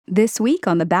This week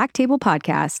on the Back Table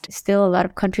Podcast. Still a lot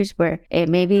of countries where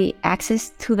maybe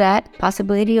access to that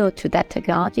possibility or to that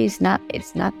technology is not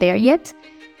there yet.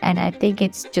 And I think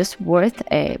it's just worth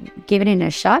giving it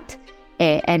a shot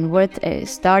and worth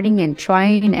starting and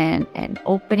trying and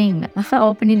opening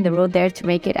the road there to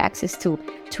make it access to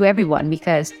everyone,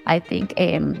 because I think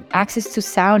access to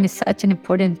sound is such an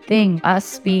important thing,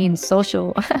 us being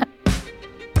social.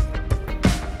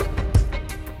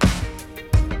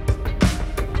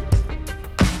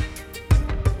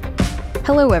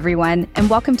 Hello, everyone, and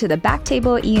welcome to the Back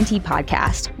Table ENT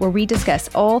podcast, where we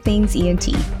discuss all things ENT.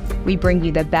 We bring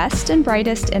you the best and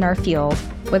brightest in our field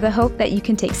with the hope that you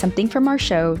can take something from our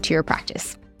show to your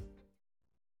practice.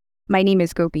 My name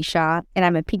is Gopi Shah, and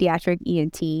I'm a pediatric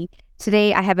ENT.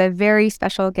 Today, I have a very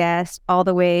special guest all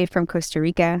the way from Costa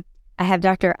Rica. I have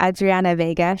Dr. Adriana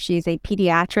Vega. She's a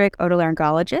pediatric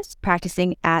otolaryngologist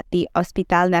practicing at the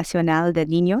Hospital Nacional de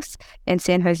Niños in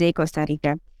San Jose, Costa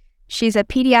Rica. She's a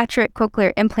pediatric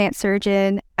cochlear implant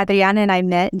surgeon. Adriana and I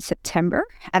met in September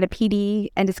at a PD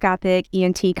endoscopic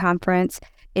ENT conference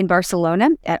in Barcelona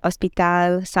at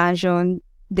Hospital Sant Joan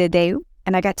de Déu.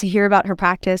 And I got to hear about her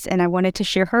practice, and I wanted to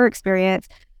share her experience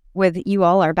with you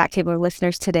all, our Back Table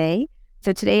listeners, today.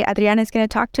 So today, Adriana is going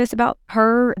to talk to us about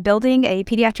her building a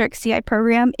pediatric CI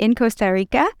program in Costa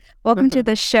Rica. Welcome to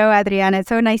the show, Adriana. It's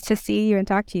so nice to see you and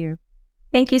talk to you.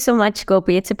 Thank you so much,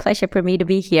 Gopi. It's a pleasure for me to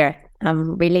be here.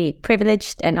 I'm really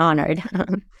privileged and honored.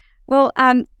 Well,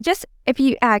 just if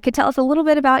you could tell us a little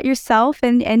bit about yourself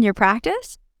and your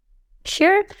practice.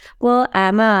 Sure. Well,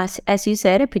 I'm, as you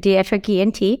said, a pediatric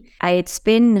ENT. It's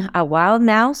been a while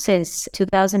now, since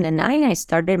 2009. I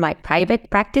started my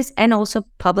private practice and also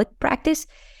public practice.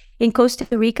 In Costa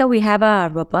Rica, we have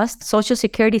a robust social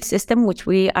security system, which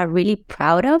we are really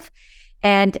proud of.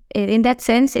 And in that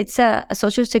sense, it's a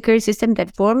social security system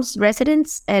that forms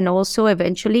residents and also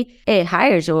eventually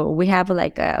hires, or we have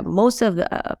most of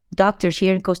the doctors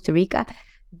here in Costa Rica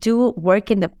do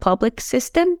work in the public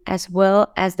system as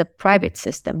well as the private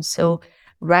system. So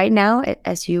right now,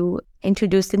 as you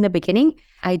introduced in the beginning,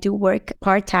 I do work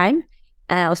part-time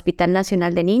at Hospital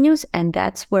Nacional de Niños, and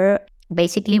that's where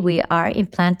basically we are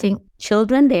implanting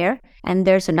children there. And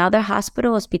there's another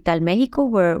hospital, Hospital Mexico,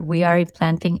 where we are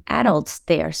implanting adults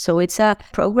there. So it's a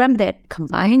program that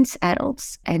combines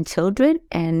adults and children,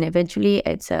 and eventually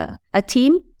it's a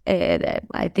team.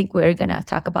 I think we're going to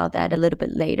talk about that a little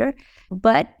bit later.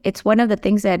 But it's one of the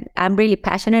things that I'm really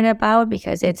passionate about,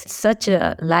 because it's such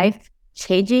a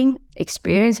life-changing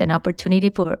experience and opportunity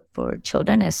for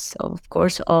children, as of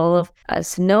course all of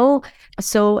us know.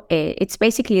 So it's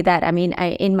basically that. I mean,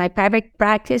 in my private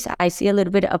practice, I see a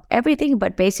little bit of everything,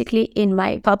 but basically in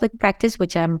my public practice,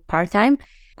 which I'm part-time,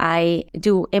 I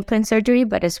do implant surgery,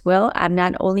 but as well, I'm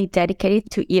not only dedicated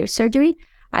to ear surgery.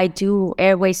 I do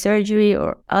airway surgery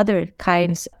or other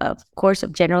kinds of course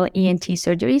of general ENT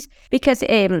surgeries, because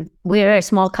we're a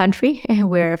small country.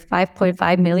 We're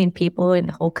 5.5 million people in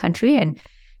the whole country.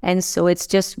 And so it's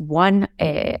just one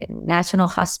national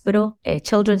hospital, a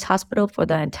children's hospital for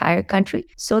the entire country.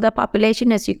 So the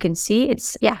population, as you can see,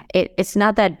 it's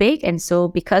not that big. And so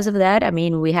because of that, I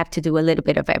mean, we have to do a little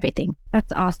bit of everything.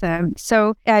 That's awesome.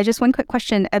 So just one quick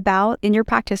question about in your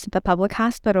practice at the public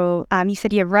hospital. You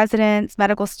said you have residents,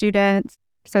 medical students.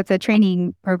 So it's a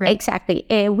training program. Exactly.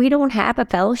 We don't have a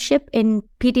fellowship in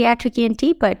pediatric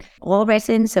ENT, but all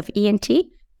residents of ENT,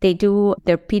 they do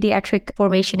their pediatric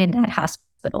formation in that hospital.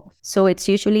 So it's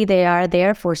usually they are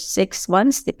there for 6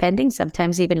 months, depending,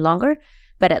 sometimes even longer,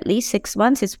 but at least 6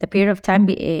 months is the period of time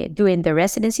doing the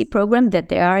residency program that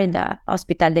they are in the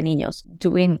Hospital de Niños,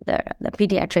 doing the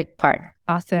pediatric part.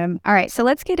 Awesome. All right, so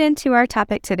let's get into our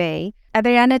topic today.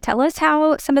 Adriana, tell us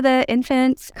how some of the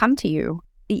infants come to you.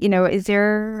 You know, is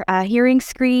there a hearing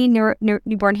screen,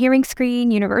 newborn hearing screen,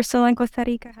 universal in Costa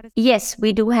Rica? Yes,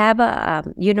 we do have a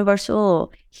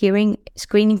universal hearing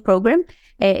screening program.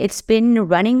 It's been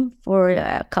running for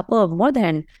a couple of more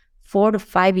than 4 to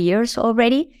 5 years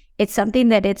already. It's something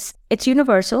that it's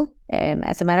universal.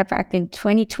 As a matter of fact, in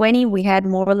 2020, we had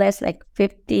more or less like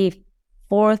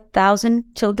 54,000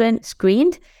 children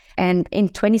screened, and in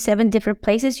 27 different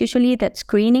places. Usually that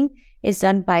screening is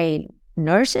done by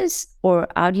nurses or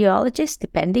audiologists,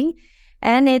 depending.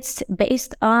 And it's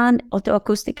based on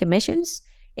otoacoustic emissions.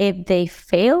 If they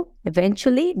fail,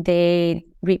 eventually they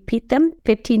repeat them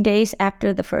 15 days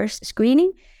after the first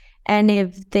screening. And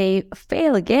if they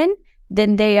fail again,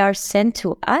 then they are sent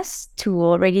to us to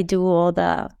already do all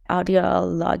the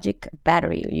audiologic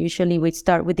battery. Usually we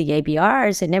start with the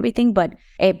ABRs and everything, but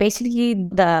basically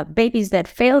the babies that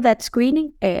fail that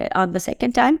screening on the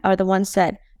second time are the ones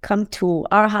that come to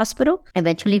our hospital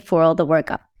eventually for all the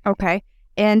workup. Okay.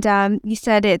 And you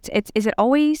said is it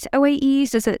always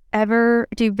OAEs? Does it ever,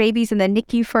 do babies in the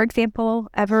NICU, for example,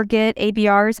 ever get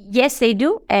ABRs? Yes, they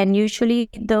do. And usually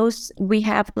those, we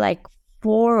have like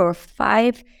 4 or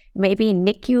 5 maybe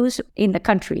NICUs in the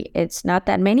country. It's not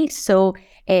that many. So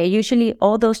usually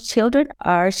all those children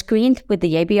are screened with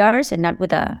the ABRs and not with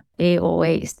the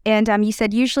AOAs. And you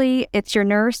said usually it's your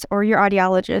nurse or your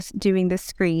audiologist doing the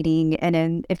screening. And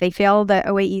then if they fail the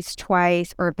OAEs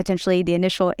twice or potentially the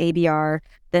initial ABR,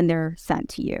 then they're sent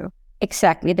to you.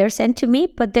 Exactly. They're sent to me,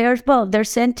 but they're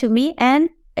sent to me and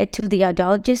to the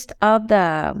audiologist of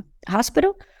the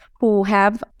hospital, who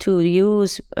have to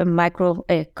use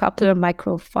cochlear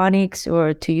microphonics,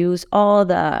 or to use all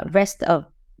the rest of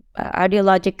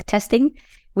audiologic testing.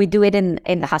 We do it in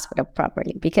the hospital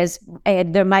properly, because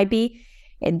there might be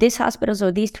in these hospitals,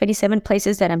 or these 27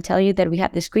 places that I'm telling you that we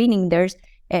have the screening,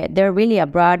 they're really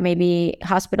abroad. Maybe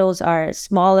hospitals are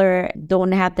smaller,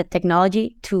 don't have the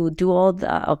technology to do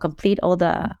or complete all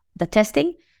the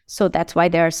testing. So that's why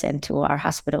they're sent to our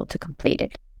hospital to complete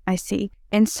it. I see.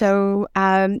 And so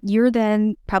you're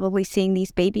then probably seeing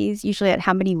these babies usually at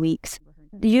how many weeks?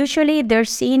 Usually they're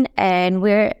seen, and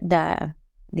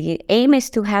the aim is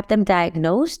to have them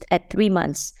diagnosed at 3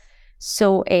 months.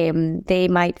 So they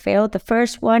might fail the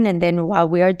first one, and then while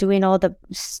we are doing all the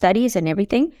studies and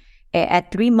everything,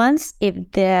 at 3 months, if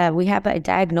we have a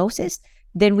diagnosis,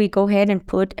 then we go ahead and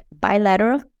put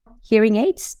bilateral hearing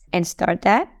aids and start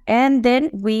that. And then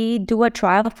we do a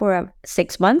trial for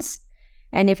 6 months.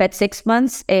 And if at 6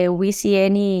 months we see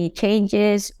any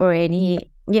changes or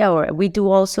or we do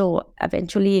also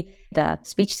eventually, the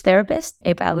speech therapist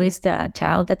evaluates the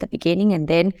child at the beginning, and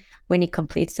then when he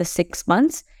completes the 6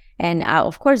 months. And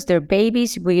of course, they're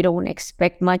babies. We don't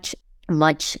expect much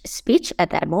speech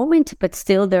at that moment, but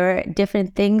still there are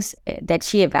different things that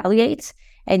she evaluates,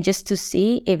 and just to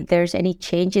see if there's any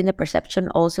change in the perception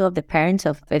also of the parents,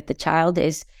 of if the child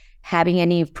is having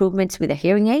any improvements with the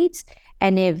hearing aids.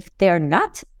 And if they're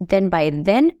not, then by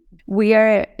then we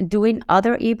are doing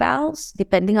other evals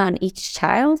depending on each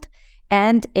child.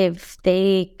 And if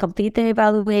they complete the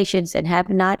evaluations and have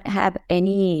not have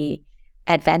any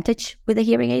advantage with the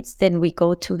hearing aids, then we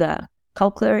go to the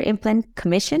Cochlear Implant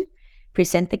Commission,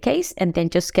 present the case, and then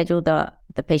just schedule the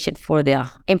patient for the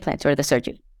implant or the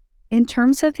surgery. In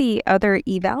terms of the other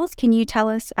evals, can you tell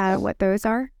us what those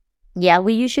are? Yeah,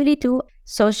 we usually do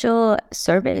social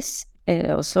service,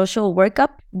 social workup,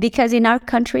 because in our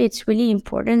country, it's really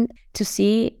important to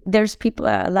see there's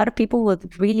a lot of people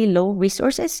with really low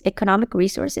resources, economic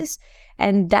resources.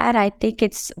 And that, I think,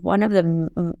 it's one of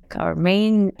our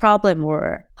main problem,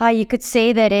 or how you could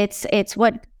say that it's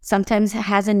what sometimes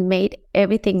hasn't made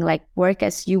everything like work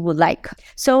as you would like.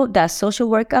 So the social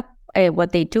workup,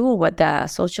 what they do, what the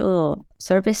social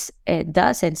service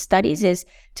does and studies, is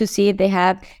to see if they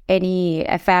have any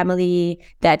family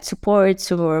that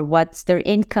supports, or what's their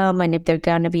income, and if they're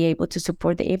going to be able to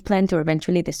support the implant, or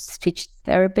eventually the speech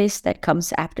therapist that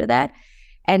comes after that.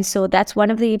 And so that's one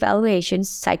of the evaluations.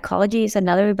 Psychology is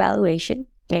another evaluation,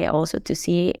 also to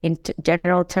see in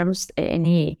general terms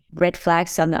any red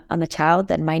flags on the child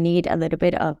that might need a little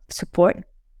bit of support.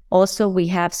 Also, we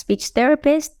have speech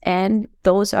therapists, and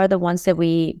those are the ones that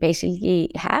we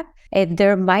basically have.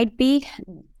 There might be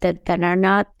that are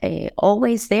not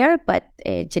always there, but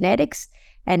genetics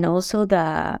and also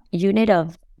the unit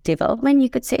of development, you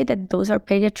could say that those are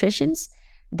pediatricians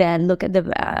that look at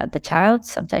the child.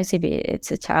 Sometimes if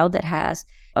it's a child that has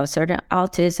a certain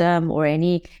autism or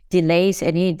any delays,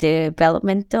 any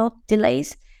developmental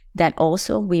delays, that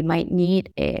also we might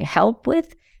need help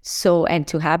with. So, and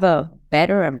to have a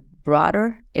better and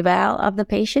broader eval of the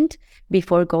patient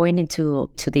before going into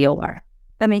the OR.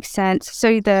 That makes sense.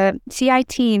 So the CI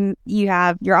team, you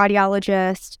have your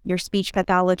audiologist, your speech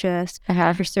pathologist,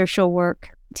 your social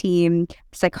work team,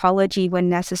 psychology when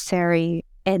necessary,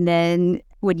 and then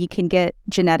when you can get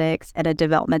genetics and a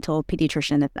developmental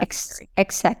pediatrician if necessary.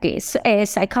 Exactly. So,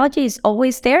 psychology is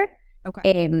always there.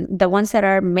 Okay. The ones that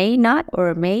are may not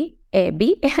or may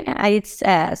be, it's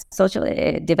social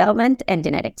development and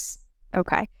genetics.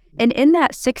 Okay. And in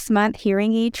that 6-month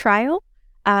hearing aid trial,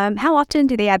 how often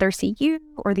do they either see you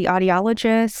or the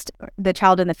audiologist, or the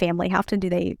child and the family? How often do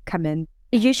they come in?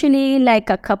 Usually like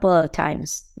a couple of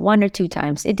times, 1 or 2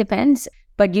 times. It depends.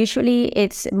 But usually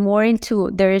it's more into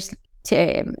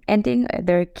ending.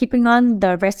 They're keeping on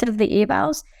the rest of the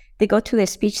evals. They go to the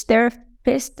speech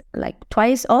therapist like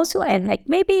twice also, and like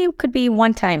maybe it could be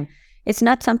 1 time. It's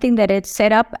not something that it's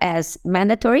set up as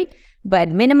mandatory, but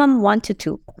minimum 1 to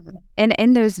 2. And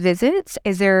in those visits,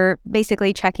 is there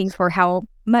basically checking for how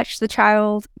much the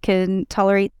child can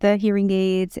tolerate the hearing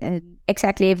aids? And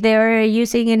exactly, if they're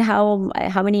using in how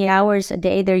many hours a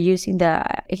day they're using the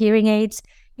hearing aids,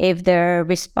 if they're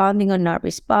responding or not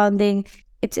responding.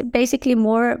 It's basically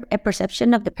more a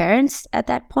perception of the parents at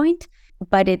that point.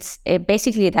 But it's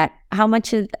basically that how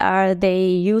much are they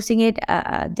using it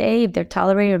a day, if they're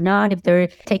tolerating or not, if they're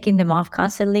taking them off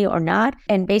constantly or not,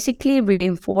 and basically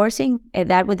reinforcing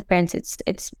that with the parents.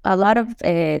 It's a lot of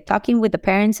talking with the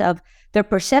parents of their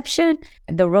perception,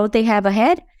 the road they have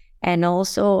ahead, and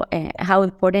also how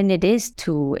important it is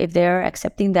to, if they're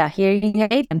accepting the hearing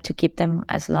aid, to keep them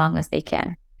as long as they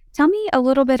can. Tell me a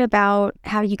little bit about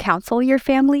how you counsel your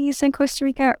families in Costa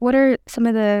Rica. What are some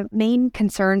of the main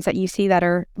concerns that you see that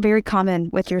are very common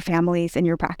with your families in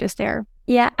your practice there?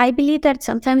 Yeah, I believe that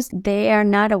sometimes they are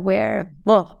not aware.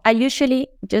 Well, I usually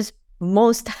just,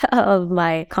 most of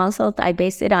my consult, I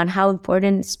base it on how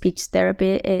important speech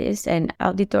therapy is and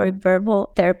auditory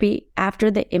verbal therapy after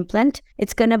the implant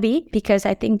it's going to be, because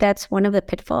I think that's one of the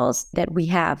pitfalls that we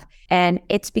have. And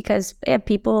it's because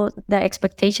people, the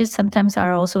expectations sometimes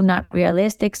are also not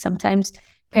realistic. Sometimes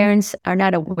parents are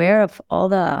not aware of all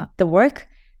the work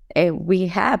we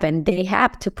have and they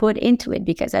have to put into it,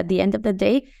 because at the end of the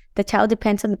day, the child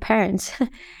depends on the parents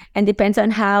and depends on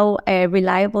how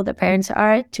reliable the parents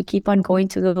are to keep on going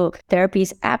to the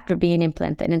therapies after being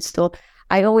implanted. And so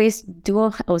I always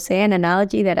I'll say an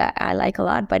analogy that I like a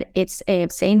lot, but it's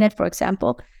saying that, for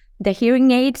example, the hearing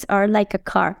aids are like a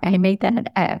car. I made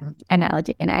that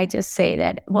analogy. And I just say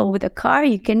that, well, with a car,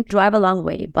 you can drive a long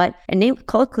way, but a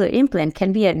cochlear implant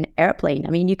can be an airplane. I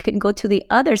mean, you can go to the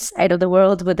other side of the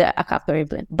world with a cochlear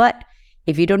implant. But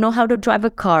if you don't know how to drive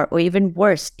a car, or even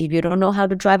worse, if you don't know how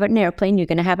to drive an airplane, you're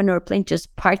going to have an airplane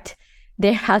just parked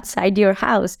there outside your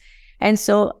house. And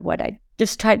so what I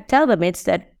just try to tell them is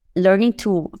that learning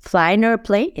to fly an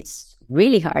airplane, it's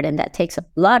really hard and that takes a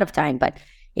lot of time. But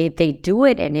if they do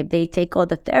it, and if they take all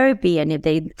the therapy, and if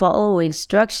they follow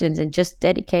instructions and just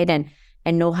dedicate and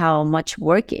know how much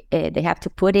work they have to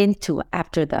put into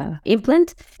after the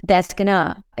implant, that's going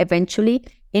to eventually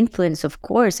influence, of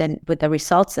course, and with the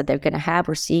results that they're going to have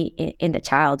or see in the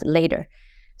child later.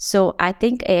 So I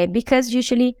think because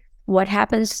usually what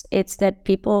happens is that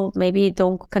people maybe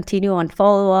don't continue on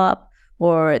follow-up,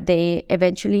 or they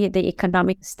eventually, the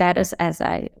economic status, as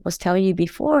I was telling you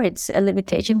before, it's a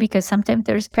limitation, because sometimes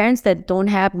there's parents that don't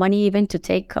have money even to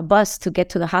take a bus to get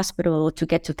to the hospital or to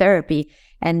get to therapy,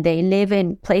 and they live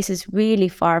in places really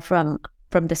far from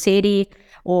the city,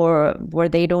 or where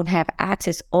they don't have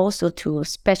access also to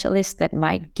specialists that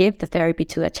might give the therapy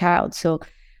to a child. So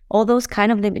all those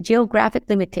kind of geographic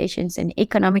limitations and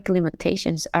economic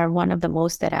limitations are one of the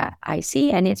most that I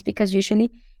see. And it's because usually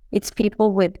it's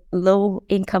people with low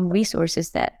income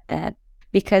resources that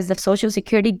because the Social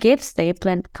Security gives the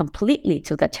implant completely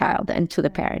to the child and to the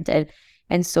parent.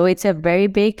 And so it's a very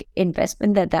big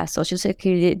investment that the Social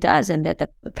Security does, and that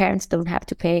the parents don't have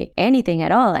to pay anything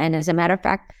at all. And as a matter of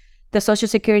fact, the Social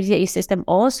Security system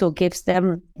also gives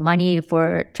them money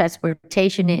for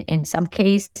transportation in some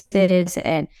cases,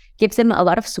 and gives them a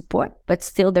lot of support, but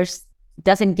still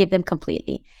doesn't give them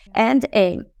completely. And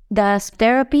the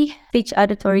therapy, speech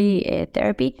auditory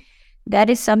therapy, that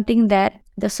is something that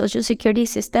the Social Security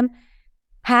system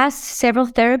has several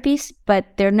therapies, but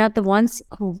they're not the ones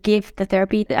who give the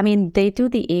therapy. I mean, they do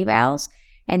the evals,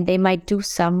 and they might do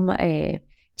some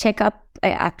checkup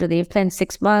after the implant,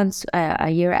 6 months, a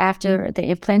year after the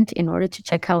implant, in order to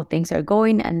check how things are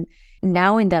going. And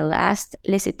now in the last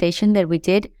licitation that we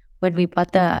did, when we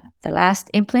bought the last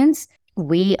implants,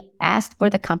 we asked for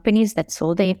the companies that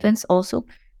sold the implants also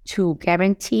to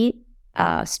guarantee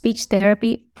speech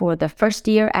therapy for the first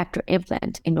year after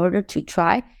implant, in order to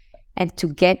try and to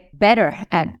get better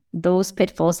at those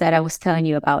pitfalls that I was telling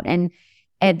you about. And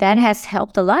that has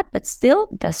helped a lot, but still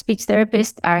the speech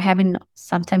therapists are having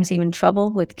sometimes even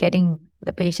trouble with getting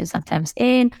the patient sometimes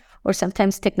in, or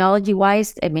sometimes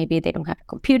technology-wise, and maybe they don't have a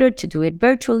computer to do it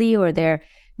virtually, or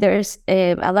there's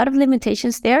a lot of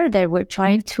limitations there that we're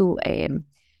trying to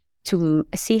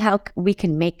see how we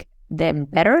can make them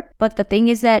better. But the thing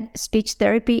is that speech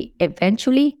therapy,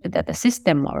 eventually, that the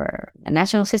system or the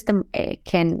national system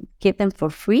can give them for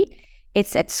free.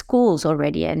 It's at schools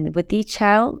already. And with these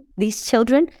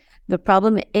children, the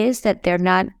problem is that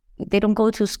they don't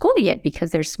go to school yet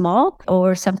because they're small,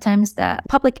 or sometimes the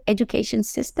public education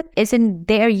system isn't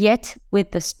there yet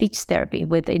with the speech therapy,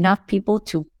 with enough people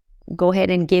to go ahead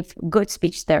and give good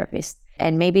speech therapists,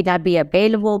 and maybe not be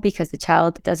available because the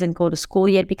child doesn't go to school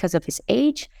yet because of his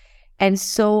age. And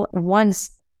so once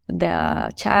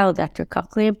the child after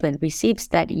cochlear implant receives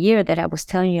that year that I was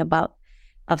telling you about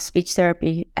of speech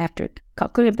therapy after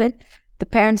cochlear implant, the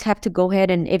parents have to go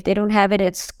ahead and if they don't have it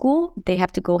at school, they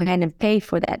have to go ahead and pay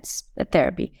for that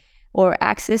therapy or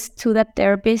access to that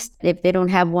therapist. If they don't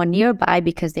have one nearby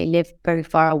because they live very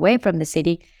far away from the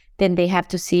city, then they have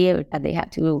to see it. They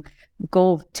have to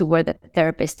go to where the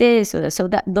therapist is. So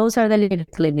that those are the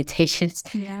limitations.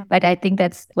 Yeah. But I think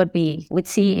that's what we would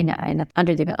see in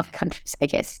underdeveloped countries, I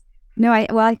guess. No,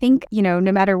 I think, no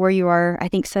matter where you are, I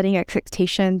think setting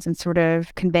expectations and sort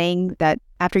of conveying that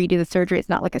after you do the surgery, it's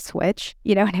not like a switch,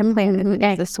 an implant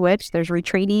is a switch. There's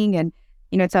retraining and,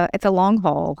 it's a long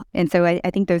haul. And so I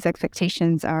think those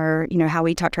expectations are, how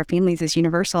we talk to our families is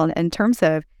universal. And in terms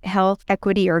of health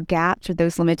equity or gaps or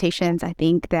those limitations, I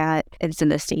think that it's in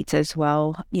the States as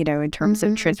well, in terms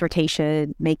of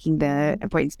transportation, making the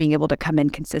appointments, being able to come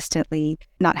in consistently,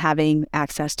 not having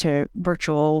access to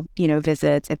virtual,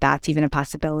 visits, if that's even a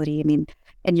possibility. I mean,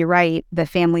 and you're right, the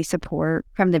family support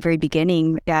from the very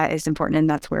beginning, that is important. And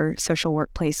that's where social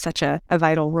work plays such a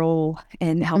vital role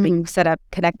in helping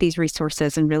connect these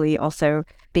resources and really also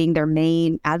being their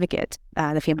main advocate,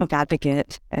 the family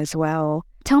advocate as well.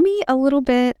 Tell me a little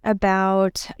bit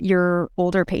about your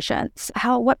older patients.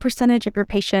 What percentage of your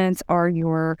patients are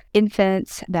your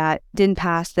infants that didn't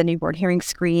pass the newborn hearing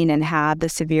screen and have the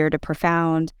severe to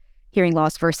profound hearing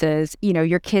loss versus,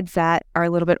 your kids that are a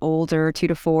little bit older, 2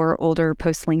 to 4, older,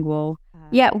 postlingual?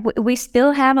 Yeah, we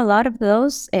still have a lot of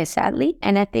those, sadly.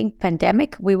 And I think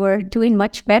pandemic, we were doing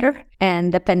much better.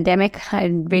 And the pandemic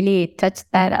had really touched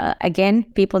that again,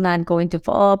 people not going to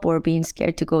follow up or being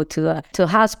scared to go to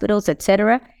hospitals,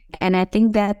 etc. And I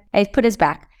think that it put us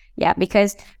back. Yeah,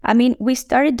 because, we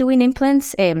started doing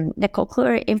implants. The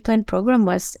Cochlear implant program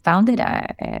was founded,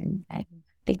 I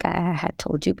think I had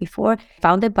told you before,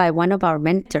 founded by one of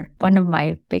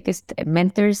my biggest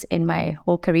mentors in my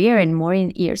whole career and more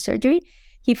in ear surgery.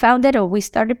 He founded,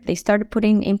 they started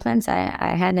putting implants.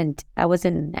 I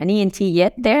wasn't an ENT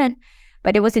yet there,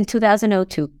 but it was in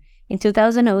 2002. In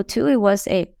 2002, it was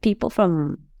people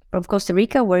from Costa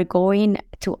Rica were going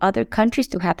to other countries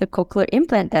to have the cochlear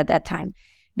implant at that time,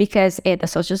 because the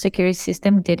social security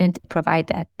system didn't provide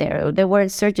that there. There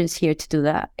weren't surgeons here to do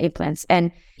the implants.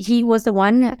 And he was the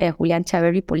one, Julian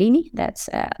Chaverri Polini, that's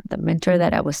the mentor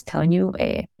that I was telling you.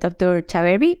 Dr.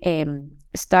 Chaverri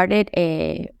started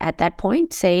at that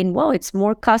point saying, well, it's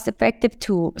more cost effective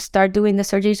to start doing the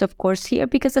surgeries, of course, here,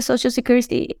 because the social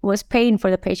security was paying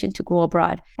for the patient to go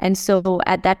abroad. And so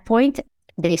at that point,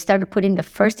 they started putting the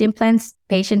first implants.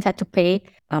 Patients had to pay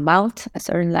amount, a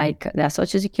certain, like the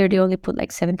Social Security only put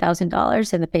like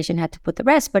 $7,000 and the patient had to put the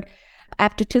rest. But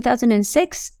after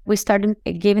 2006, we started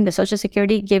giving the Social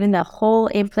Security, giving the whole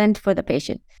implant for the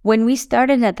patient. When we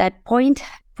started at that point,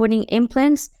 putting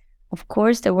implants, of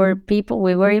course, there were people,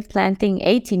 we were implanting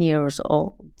 18 years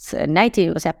old, 19,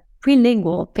 it was a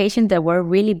prelingual patient that were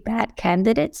really bad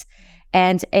candidates.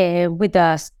 And with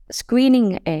the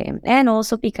screening, and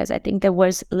also because I think there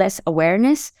was less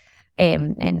awareness,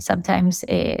 and sometimes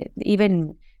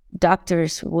even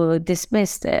doctors will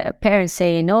dismiss the parents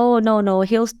saying, oh, no,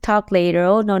 he'll talk later.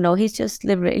 Oh, no, he's just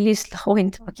really slow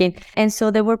in talking. And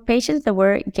so there were patients that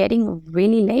were getting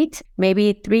really late,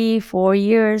 maybe 3, 4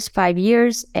 years, 5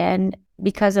 years, and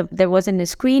because of there wasn't a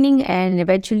screening, and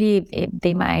eventually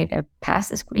they might have passed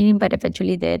the screening, but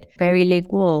eventually did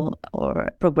perilingual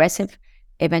or progressive,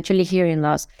 eventually hearing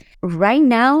loss. Right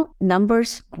now,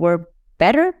 numbers were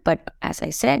better, but as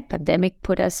I said, pandemic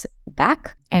put us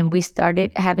back, and we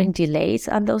started having delays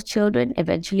on those children,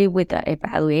 eventually with the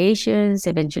evaluations,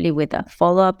 eventually with a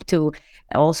follow-up to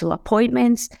also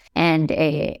appointments. And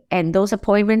those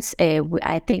appointments,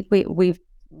 I think we've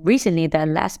recently, the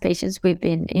last patients we've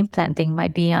been implanting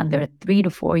might be under 3 to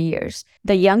 4 years.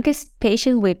 The youngest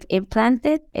patient we've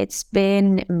implanted, it's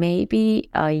been maybe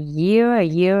a year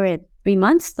and 3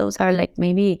 months. Those are like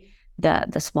maybe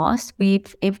the smallest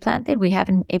we've implanted. We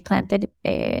haven't implanted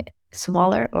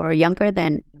smaller or younger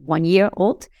than 1 year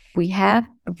old. We have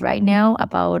right now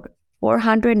about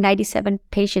 497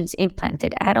 patients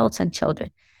implanted, adults and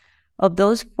children. Of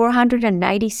those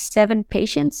 497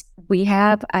 patients, we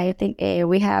have, I think,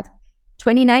 we have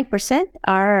 29%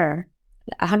 are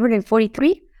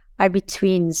 143 are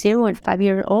between 0 and 5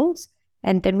 year olds.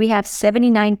 And then we have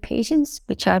 79 patients,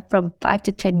 which are from 5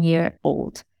 to 10 year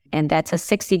old. And that's a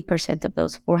 16% of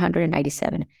those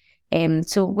 497. And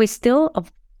so we still,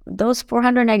 of those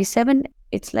 497,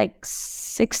 it's like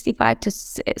 65 to,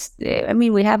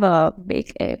 we have a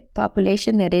big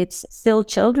population that it's still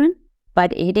children,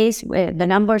 but it is, the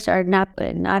numbers are not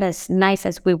as nice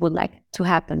as we would like to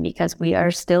happen, because we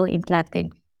are still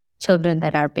implanting children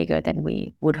that are bigger than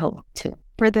we would hope to.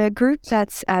 For the group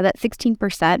that's that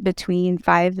 16% between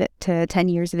 5 to 10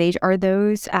 years of age, are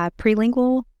those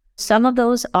prelingual? Some of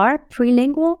those are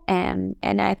prelingual, and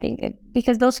I think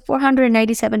because those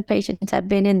 497 patients have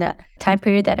been in the time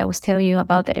period that I was telling you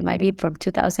about, that it might be from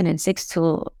 2006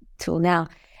 till now.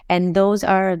 And those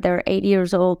are, they're 8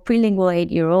 years old, prelingual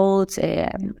 8-year-olds.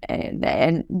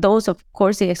 And those, of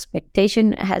course, the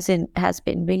expectation has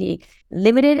been really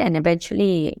limited. And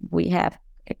eventually we have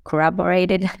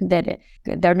corroborated that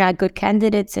they're not good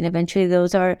candidates. And eventually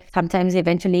those are sometimes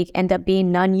eventually end up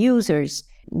being non-users,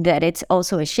 that it's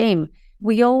also a shame.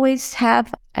 We always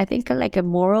have, I think, like a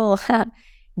moral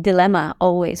dilemma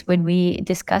always when we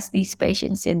discuss these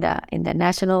patients in the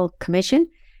National Commission.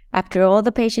 After all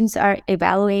the patients are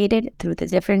evaluated through the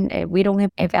different, we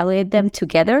don't evaluate them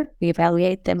together, we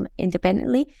evaluate them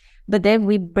independently. But then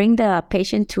we bring the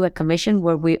patient to a commission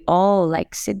where we all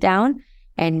like sit down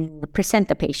and present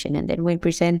the patient. And then we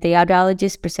present, the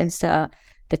audiologist presents the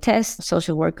test,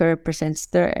 social worker presents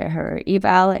her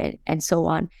eval, and so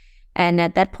on. And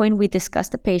at that point, we discuss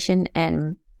the patient,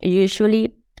 and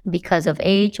usually because of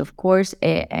age, of course,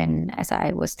 and as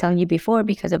I was telling you before,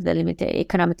 because of the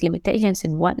economic limitations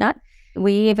and whatnot,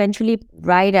 we eventually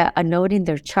write a note in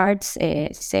their charts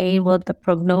saying what the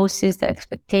prognosis, the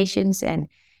expectations, and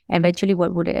eventually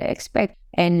what would they expect.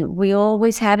 And we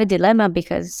always have a dilemma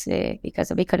because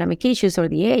of economic issues or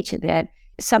the age, that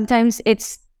sometimes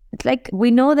it's like we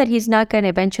know that he's not going to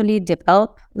eventually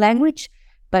develop language,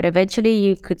 but eventually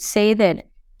you could say that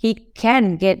he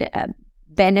can get a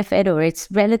benefit, or it's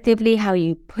relatively, how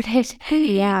you put it,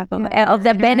 of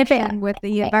the benefit with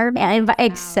the environment.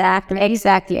 Exactly.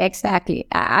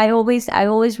 I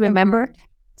always remember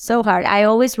so hard. I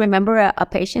always remember a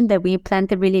patient that we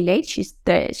implanted really late.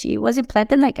 She was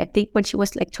implanted like, I think when she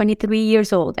was like 23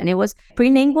 years old, and it was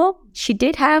prelingual. She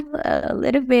did have a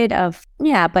little bit of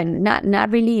but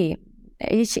not really.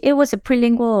 It was a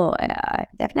prelingual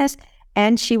deafness.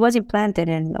 And she was implanted,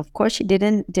 and of course she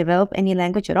didn't develop any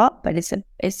language at all. But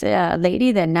it's a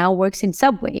lady that now works in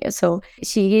Subway, so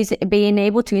she is being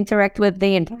able to interact with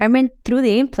the environment through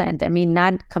the implant. I mean,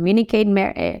 not communicate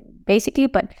basically,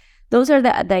 but those are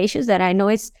the issues that I know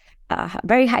it's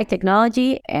very high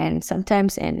technology and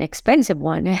sometimes an expensive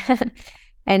one,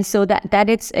 and so that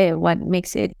it's what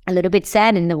makes it a little bit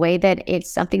sad in the way that it's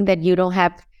something that you don't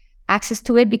have access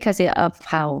to it because of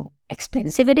how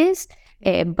expensive it is.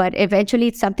 But eventually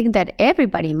it's something that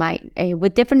everybody might,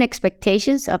 with different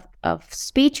expectations of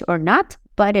speech or not,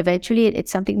 but eventually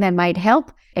it's something that might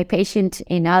help a patient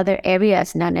in other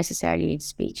areas, not necessarily in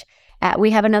speech. We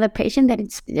have another patient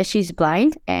that she's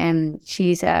blind, and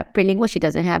she's prelingual. She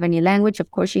doesn't have any language.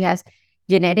 Of course, she has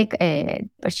genetic,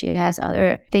 but she has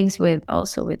other things with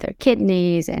her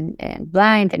kidneys and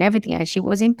blind and everything. And she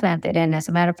was implanted. And as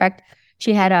a matter of fact,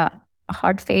 she had a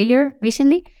heart failure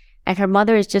recently. And her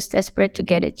mother is just desperate to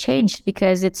get it changed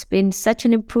because it's been such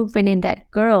an improvement in that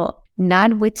girl,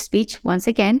 not with speech once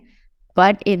again,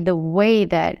 but in the way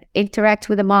that interacts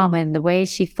with the mom and the way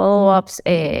she follow-ups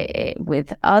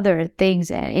with other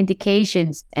things and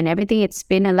indications and everything. It's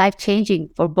been a life-changing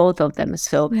for both of them.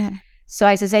 So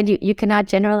as I said, you cannot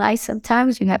generalize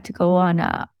sometimes. You have to go on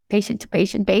a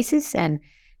patient-to-patient basis and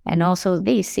also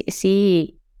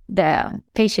see the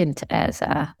patient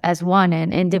as one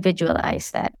and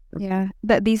individualize that. Yeah,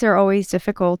 that these are always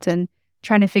difficult, and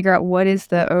trying to figure out what is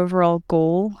the overall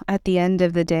goal at the end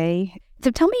of the day. So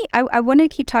tell me, I want to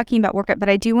keep talking about workup, but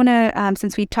I do want to,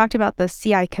 since we talked about the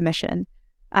CI Commission,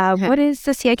 what is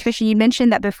the CI Commission? You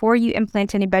mentioned that before you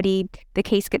implant anybody, the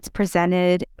case gets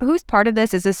presented. Who's part of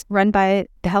this? Is this run by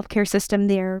the healthcare system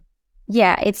there?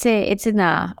 Yeah, it's in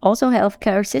a also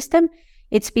healthcare system.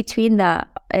 It's between the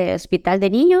Hospital de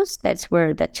Niños, that's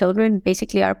where the children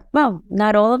basically are, well,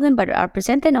 not all of them, but are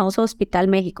presented, and also Hospital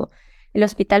Mexico. El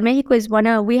Hospital Mexico is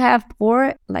we have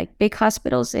 4 like big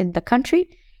hospitals in the country.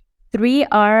 3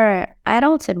 are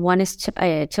adults and 1 is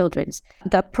children's.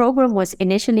 The program was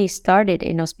initially started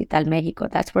in Hospital Mexico.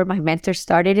 That's where my mentor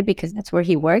started it because that's where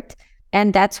he worked.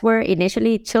 And that's where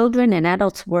initially children and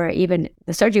adults the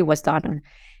surgery was done on.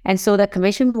 And so the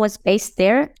commission was based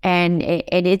there, and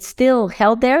it's still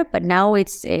held there, but now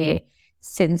it's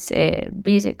since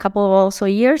a couple of also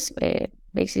years,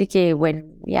 basically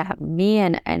when me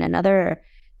and another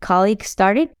colleague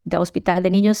started, the Hospital de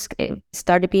Niños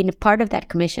started being a part of that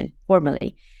commission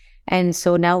formally. And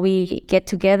so now we get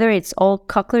together, it's all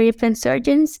cochlear implant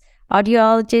surgeons,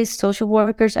 audiologists, social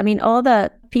workers, I mean, all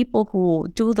the people who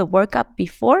do the workup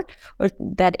before or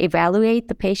that evaluate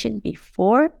the patient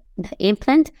before the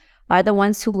implant are the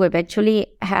ones who eventually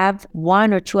have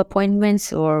 1 or 2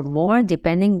 appointments or more,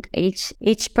 depending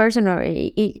each person or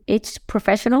each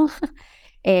professional.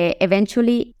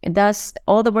 Eventually does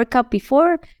all the workup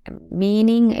before,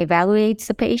 meaning evaluates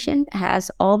the patient,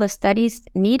 has all the studies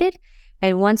needed.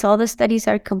 And once all the studies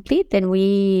are complete, then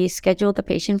we schedule the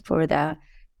patient for the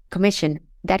commission.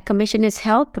 That commission is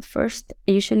held the first,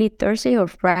 usually Thursday or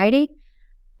Friday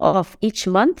of each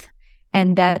month.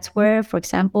 And that's where, for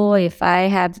example, if I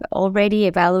have already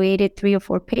evaluated 3 or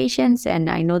 4 patients and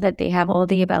I know that they have all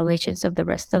the evaluations of the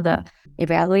rest of the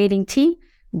evaluating team,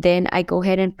 then I go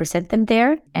ahead and present them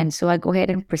there. And so I go ahead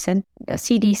and present a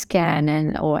CT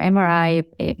scan or MRI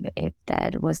if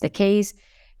that was the case.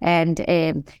 And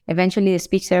eventually the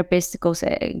speech therapist goes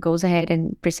ahead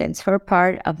and presents her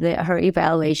part of her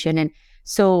evaluation. And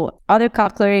so other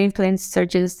cochlear implant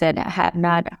surgeons that have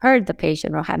not heard the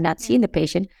patient or have not seen the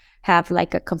patient have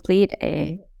like a complete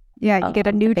you get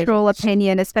a neutral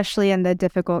opinion, especially in the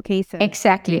difficult cases.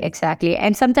 Exactly.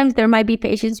 And sometimes there might be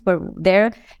patients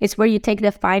where it's where you take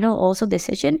the final also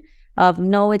decision of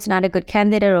no, it's not a good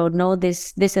candidate, or no,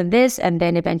 this and this, and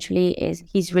then eventually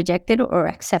he's rejected or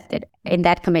accepted in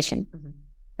that commission.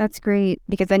 That's great,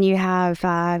 because then you have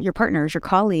your partners, your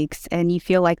colleagues, and you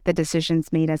feel like the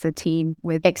decision's made as a team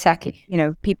with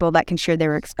people that can share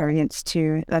their experience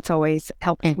too. That's always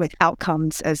helped with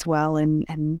outcomes as well,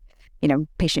 and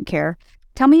patient care.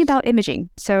 Tell me about imaging.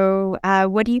 So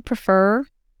what do you prefer?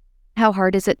 How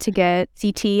hard is it to get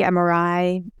CT,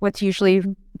 MRI? What's usually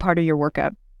part of your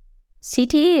workup?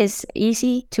 CT is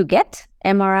easy to get.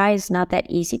 MRI is not that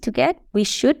easy to get. We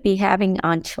should be having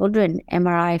on children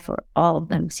MRI for all of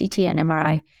them, CT and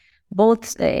MRI.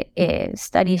 Both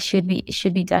studies should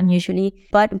be done usually,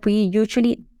 but we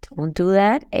usually don't do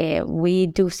that. We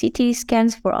do CT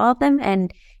scans for all of them,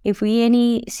 and if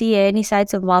we see any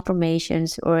signs of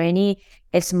malformations or any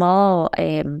small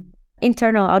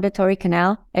internal auditory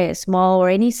canal, small, or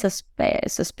any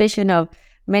suspicion of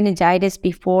meningitis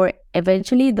before,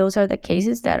 eventually those are the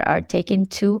cases that are taken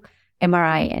to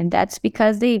MRI, and that's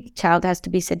because the child has to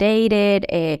be sedated.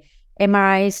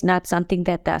 MRI is not something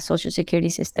that the Social Security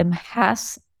system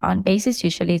has on basis.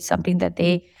 Usually it's something that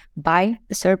they buy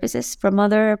the services from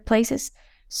other places.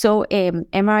 So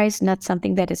MRI is not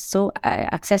something that is so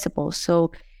accessible.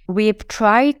 So we've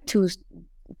tried to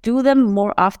do them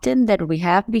more often than we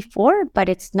have before, but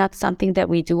it's not something that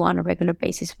we do on a regular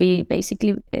basis. We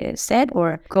basically set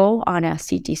or go on a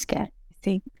CT scan.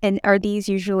 See. And are these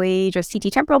usually just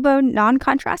CT temporal bone,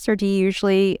 non-contrast, or do you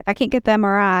usually, if I can't get the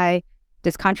MRI,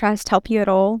 does contrast help you at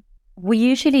all? We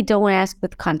usually don't ask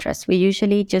with contrast. We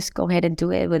usually just go ahead and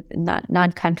do it with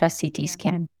non-contrast CT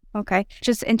scan. Okay.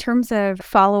 Just in terms of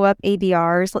follow-up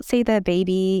ABRs, let's say the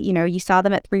baby, you saw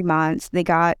them at 3 months, they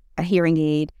got a hearing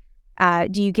aid.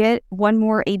 Do you get one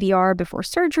more ABR before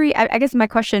surgery? I guess my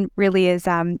question really is,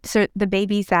 so the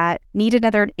babies that need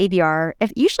another ABR,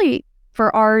 usually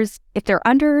for ours, if they're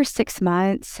under 6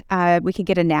 months, we could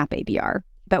get a nap ABR.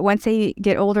 But once they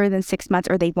get older than 6 months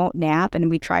or they won't nap, and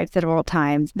we tried several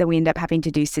times, then we end up having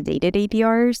to do sedated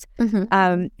ABRs.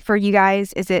 Mm-hmm. For you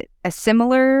guys, is it a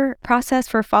similar process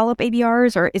for follow-up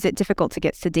ABRs, or is it difficult to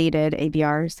get sedated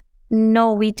ABRs?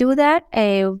 No, we do that.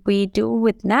 We do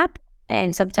with nap,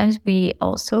 and sometimes we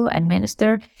also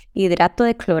administer hidrato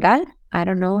de chloral. I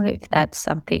don't know if that's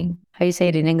something, how you say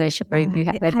it in English, or if you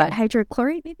have it, but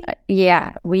hydrochlorate maybe?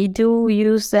 Yeah, we do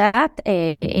use that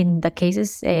in the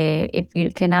cases if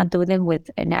you cannot do them with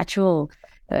a natural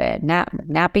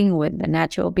napping with the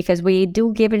natural, because we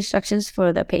do give instructions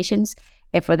for the patients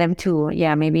for them to,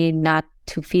 maybe not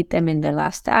to feed them in the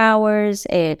last hours,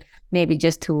 maybe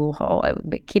just to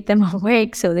keep them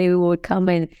awake so they would come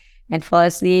and fall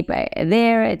asleep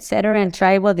there, etc. And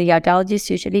try what the audiologist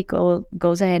usually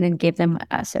goes ahead and give them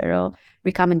several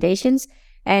recommendations.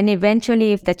 And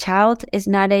eventually, if the child is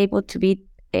not able to be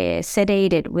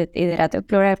sedated with hidrato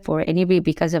chloride for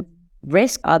because of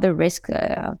other risk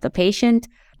of the patient,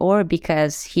 or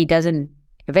because he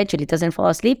eventually doesn't fall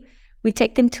asleep, we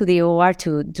take them to the OR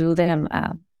to do them,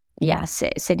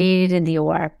 sedated in the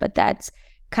OR. But that's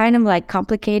kind of like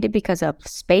complicated because of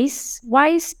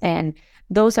space-wise, and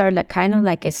those are kind of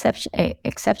like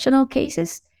exceptional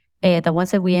cases, the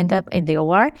ones that we end up in the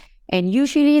OR. And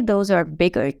usually those are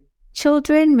bigger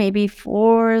children, maybe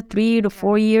 3 to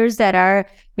 4 years, that are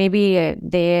maybe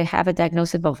they have a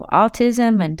diagnosis of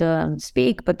autism and don't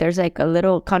speak, but there's like a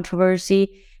little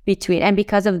controversy between, and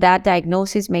because of that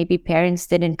diagnosis, maybe parents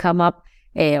didn't come up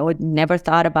or never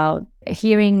thought about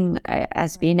hearing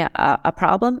as being a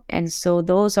problem. And so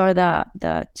those are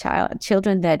the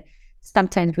children that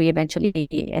sometimes we eventually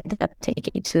end up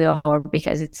taking it to the OR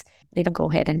because they don't go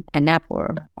ahead and nap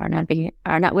or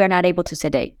we're not able to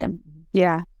sedate them.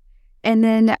 Yeah. And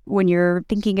then when you're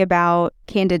thinking about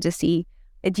candidacy,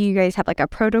 do you guys have like a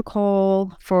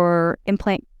protocol for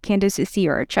implant candidacy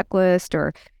or a checklist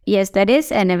or? Yes, that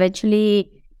is. And eventually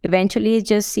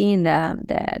just seeing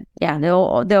the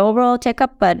overall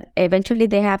checkup, but eventually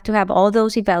they have to have all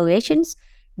those evaluations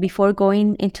before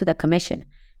going into the commission.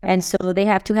 And so they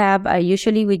have to have,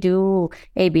 usually we do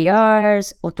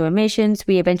ABRs, autoemissions.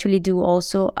 We eventually do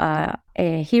also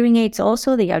hearing aids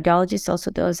also. The audiologist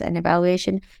also does an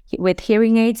evaluation with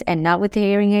hearing aids and not with the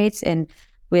hearing aids and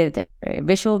with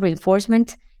visual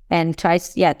reinforcement and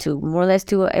tries, to more or less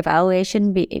do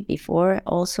evaluation before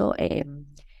also.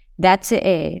 That's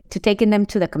to taking them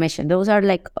to the commission. Those are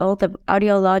like all the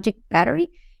audiologic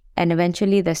battery. And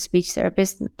eventually the speech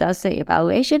therapist does the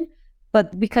evaluation.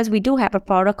 But because we do have a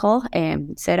protocol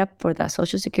set up for the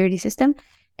Social Security system,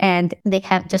 and they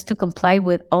have just to comply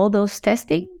with all those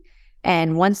testing.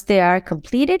 And once they are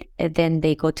completed, then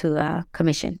they go to the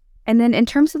commission. And then in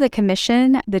terms of the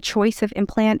commission, the choice of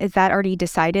implant, is that already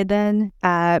decided then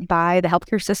by the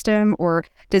healthcare system, or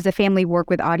does the family work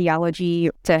with audiology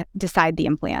to decide the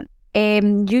implant?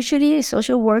 Usually the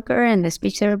social worker and the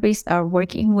speech therapist are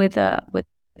working with the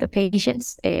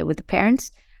patients, with the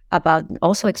parents, about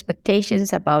also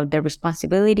expectations about their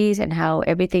responsibilities and how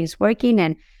everything's working.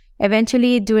 And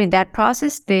eventually during that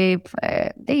process, they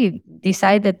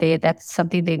decide that that's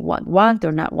something they want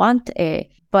or not want.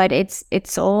 But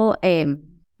it's all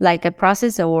like a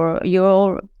process,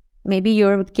 or maybe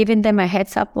you're giving them a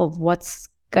heads up of what's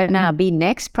gonna be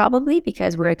next, probably,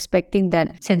 because we're expecting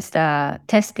that since the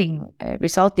testing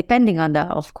result, depending on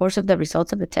of course of the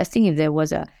results of the testing, if there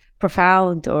was a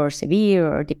profound or severe,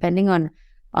 or depending on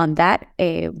that,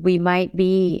 we might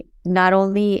be not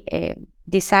only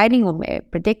deciding or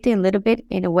predicting a little bit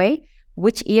in a way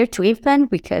which ear to implant,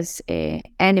 because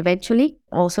and eventually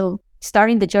also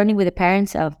starting the journey with the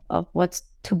parents of what's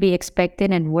to be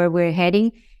expected and where we're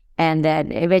heading, and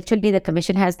then eventually the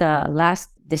commission has the last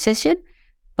decision,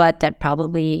 but that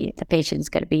probably the patient's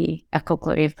going to be a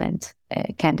cochlear implant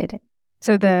candidate.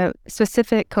 So the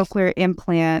specific cochlear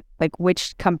implant, like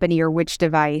which company or which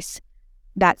device,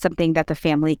 that's something that the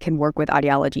family can work with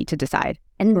audiology to decide?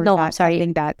 And or no, that's sorry.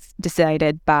 Something that's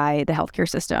decided by the healthcare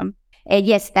system?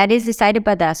 Yes, that is decided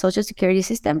by the Social Security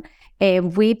system.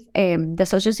 The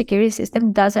Social Security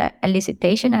system does a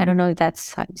licitation. I don't know if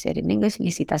that's how you say it in English,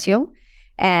 licitación.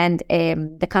 And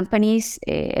the companies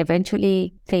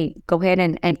eventually, they go ahead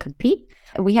and compete.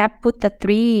 We have put the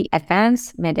 3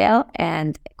 advanced, Medel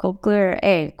and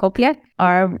Cochlear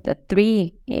are the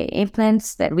 3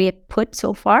 implants that we have put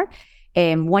so far.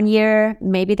 1 year,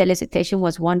 maybe the licitation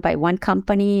was won by one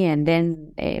company, and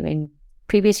then in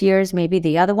previous years, maybe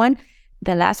the other one.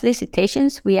 The last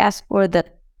licitations, we asked for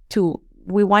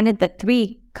we wanted the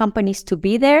 3 companies to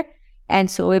be there.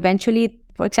 And so eventually,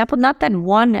 for example, not that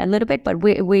one a little bit, but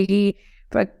we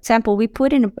for example, we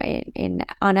put in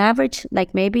on average,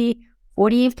 like maybe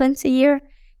 40 implants a year.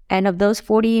 And of those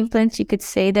 40 implants, you could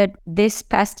say that this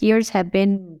past years have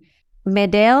been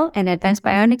Medel and Advanced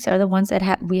Bionics are the ones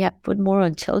that we have put more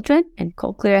on children, and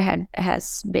Cochlear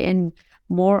has been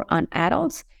more on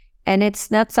adults. And it's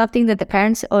not something that the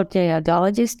parents or the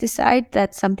audiologists decide.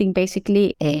 That's something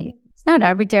basically, it's not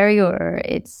arbitrary, or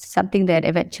it's something that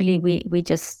eventually we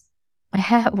just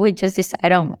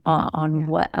decide on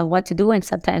what to do, and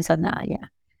sometimes on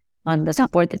the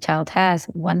support the child has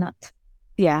and whatnot.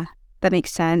 Yeah. That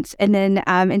makes sense. And then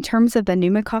in terms of the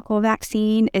pneumococcal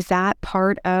vaccine, is that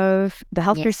part of the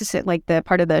healthcare system, like the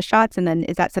part of the shots? And then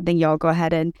is that something y'all go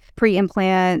ahead and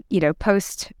pre-implant,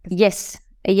 post? Yes,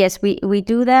 we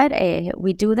do that.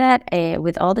 We do that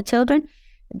with all the children.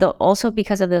 Also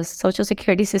because of the Social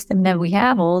Security system that we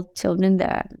have, all children,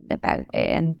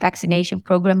 and vaccination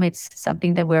program, it's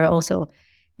something that we're also,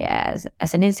 as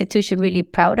an institution, really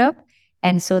proud of.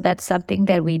 And so that's something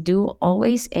that we do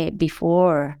always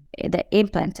before the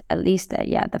implant, at least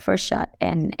the first shot,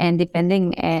 and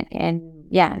depending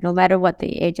no matter what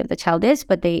the age of the child is,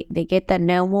 but they get the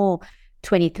normal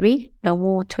 23,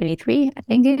 I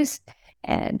think it is,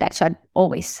 and that shot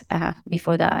always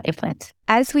before the implant.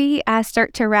 As we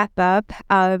start to wrap up,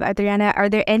 Adriana, are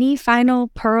there any final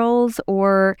pearls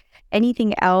or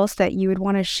anything else that you would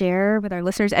want to share with our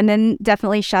listeners? And then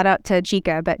definitely shout out to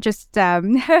Chica, but just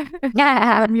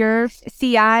your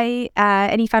CI,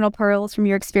 any final pearls from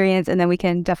your experience, and then you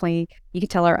can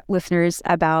tell our listeners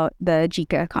about the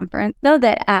Chica conference. No,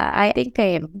 that I think,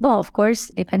 of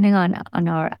course, depending on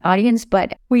our audience,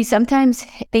 but we sometimes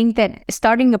think that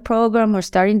starting a program or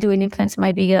starting doing implants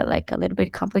might be a little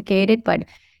bit complicated, but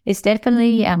it's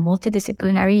definitely a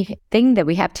multidisciplinary thing that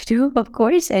we have to do, of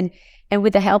course, and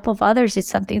with the help of others, it's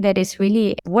something that is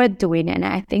really worth doing. And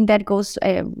I think that goes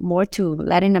more to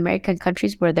Latin American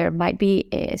countries, where there might be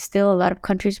still a lot of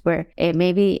countries where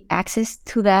maybe access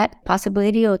to that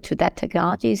possibility or to that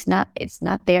technology is not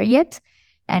there yet.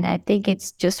 And I think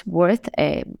it's just worth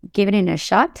giving it a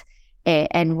shot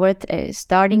and worth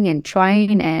starting and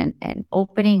trying and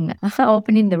opening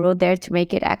the road there to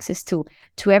make it access to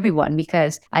everyone,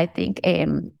 because I think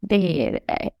the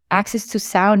access to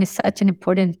sound is such an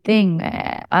important thing.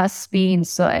 Us being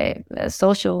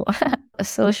social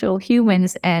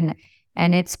humans, and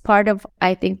it's part of,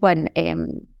 I think,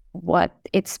 what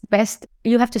it's best.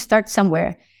 You have to start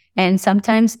somewhere. And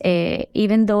sometimes,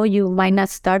 even though you might not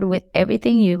start with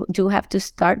everything, you do have to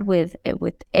start with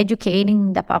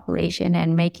educating the population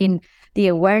and making the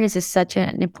awareness is such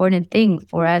an important thing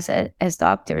for us as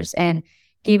doctors, and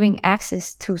giving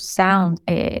access to sound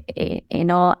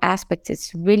in all aspects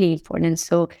is really important.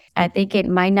 So I think it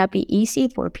might not be easy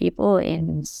for people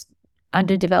in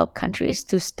underdeveloped countries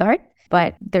to start,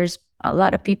 but there's a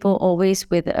lot of people always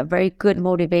with a very good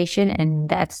motivation, and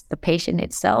that's the patient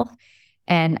itself.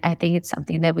 And I think it's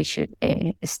something that we should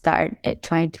start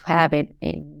trying to have it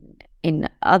in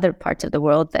other parts of the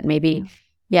world that maybe,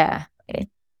 it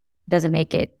doesn't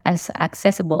make it as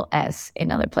accessible as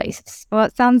in other places. Well,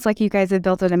 it sounds like you guys have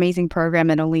built an amazing program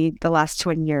in only the last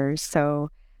 20 years. So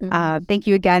thank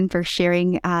you again for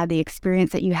sharing the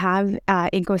experience that you have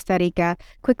in Costa Rica.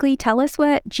 Quickly tell us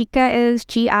what JICA is,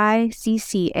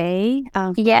 GICCA,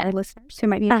 our listeners who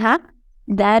might be...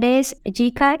 That is,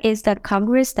 JICA is the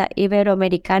Congress, the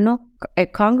Iberoamericano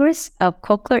Congress of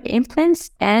Cochlear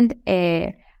Implants and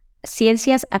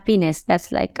Ciencias Afines.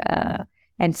 That's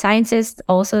and sciences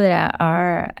also that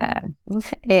are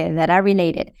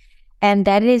related. And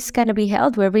that is going to be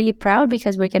held. We're really proud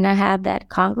because we're going to have that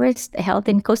Congress held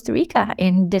in Costa Rica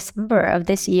in December of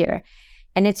this year.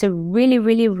 And it's a really,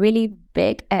 really, really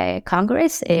big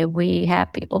Congress. We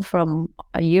have people from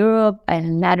Europe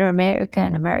and Latin America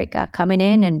and America coming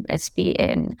in and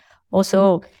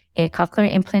also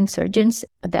cochlear implant surgeons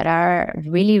that are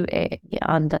really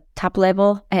on the top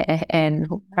level and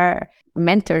who are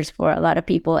mentors for a lot of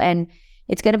people. And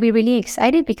it's going to be really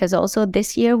exciting because also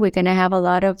this year we're going to have a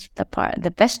lot of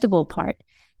the vegetable part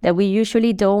that we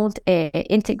usually don't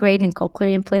integrate in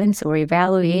cochlear implants or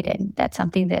evaluate. And that's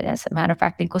something that, as a matter of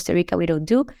fact, in Costa Rica, we don't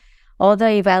do. All the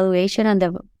evaluation on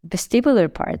the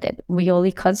vestibular part, that we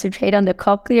only concentrate on the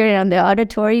cochlear and on the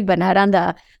auditory, but not on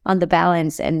the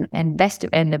balance and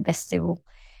the vestibule.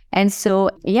 And so,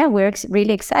 we're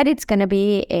really excited. It's going to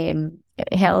be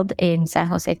held in San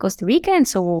Jose, Costa Rica. And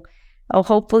so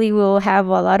hopefully we'll have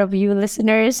a lot of you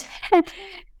listeners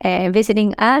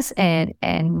visiting us and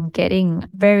getting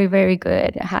very, very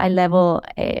good high-level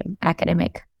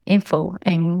academic info.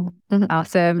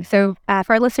 Awesome. So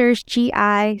for our listeners,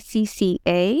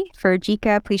 GICCA for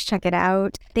JICA, please check it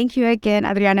out. Thank you again,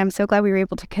 Adriana. I'm so glad we were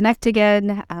able to connect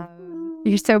again.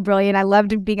 You're so brilliant. I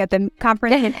loved being at the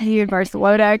conference in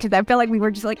Barcelona because I felt like we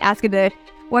were just asking the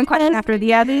one question after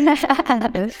the other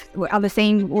on the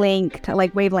same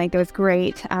wavelength. It was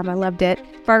great. I loved it.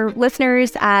 For our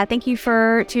listeners, thank you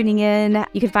for tuning in.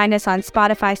 You can find us on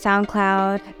Spotify,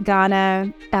 SoundCloud,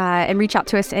 Ghana, and reach out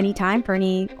to us anytime for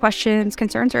any questions,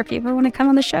 concerns, or if you ever want to come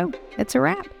on the show. It's a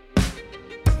wrap.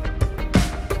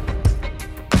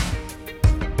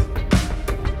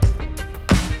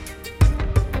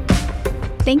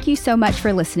 Thank you so much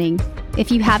for listening. If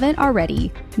you haven't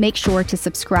already, make sure to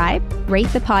subscribe, rate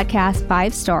the podcast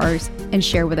 5 stars, and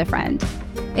share with a friend.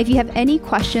 If you have any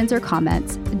questions or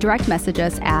comments, direct message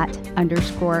us at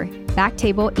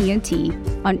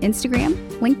 _BacktableENT on Instagram,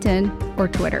 LinkedIn, or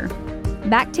Twitter.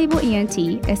 Backtable ENT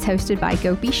is hosted by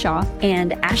Gopi Shah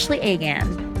and Ashley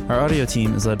Agan. Our audio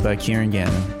team is led by Kieran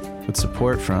Gannon, with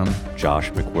support from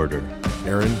Josh McWhirter,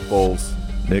 Aaron Bowles,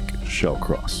 Nick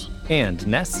Shellcross, and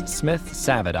Ness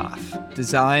Smith-Savadoff.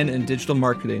 Design and digital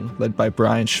marketing led by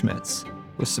Brian Schmitz,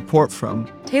 with support from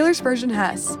Taylor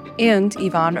Spurgeon-Hess and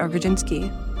Ivan Orgodzinsky.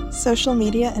 Social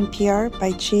media and PR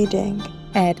by Chi Ding.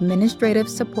 Administrative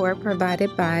support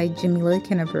provided by Jamila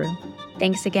Kennebrew.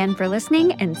 Thanks again for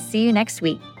listening, and see you next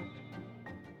week.